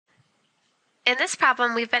In this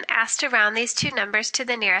problem, we've been asked to round these two numbers to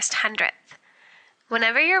the nearest hundredth.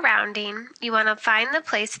 Whenever you're rounding, you want to find the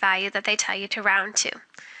place value that they tell you to round to.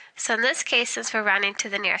 So in this case, since we're rounding to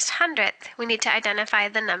the nearest hundredth, we need to identify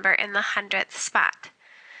the number in the hundredth spot.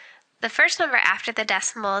 The first number after the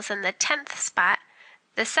decimal is in the 10th spot.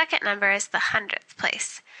 The second number is the hundredth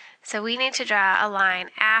place. So we need to draw a line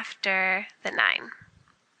after the 9.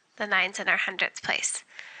 The 9's in our hundredth place.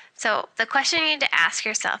 So the question you need to ask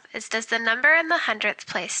yourself is, does the number in the hundredth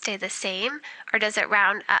place stay the same, or does it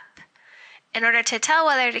round up? In order to tell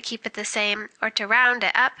whether to keep it the same or to round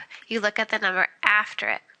it up, you look at the number after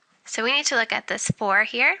it. So we need to look at this 4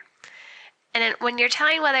 here. And when you're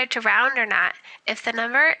telling whether to round or not, if the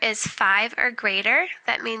number is 5 or greater,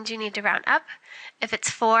 that means you need to round up. If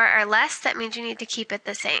it's 4 or less, that means you need to keep it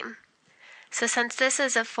the same. So since this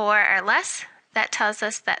is a 4 or less, that tells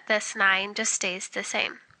us that this 9 just stays the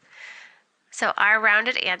same. So our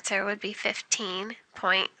rounded answer would be 15.39.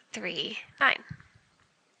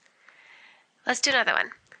 Let's do another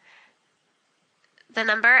one. The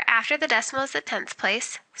number after the decimal is the 10th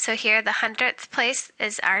place. So here the hundredth place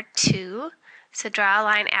is our 2. So draw a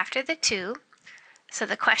line after the 2. So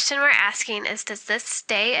the question we're asking is, does this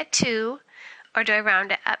stay a 2 or do I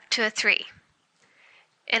round it up to a 3?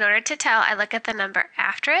 In order to tell, I look at the number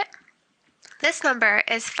after it. This number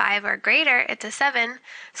is 5 or greater, it's a 7,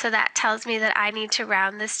 so that tells me that I need to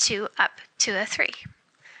round this 2 up to a 3.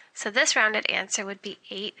 So this rounded answer would be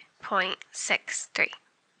 8.63.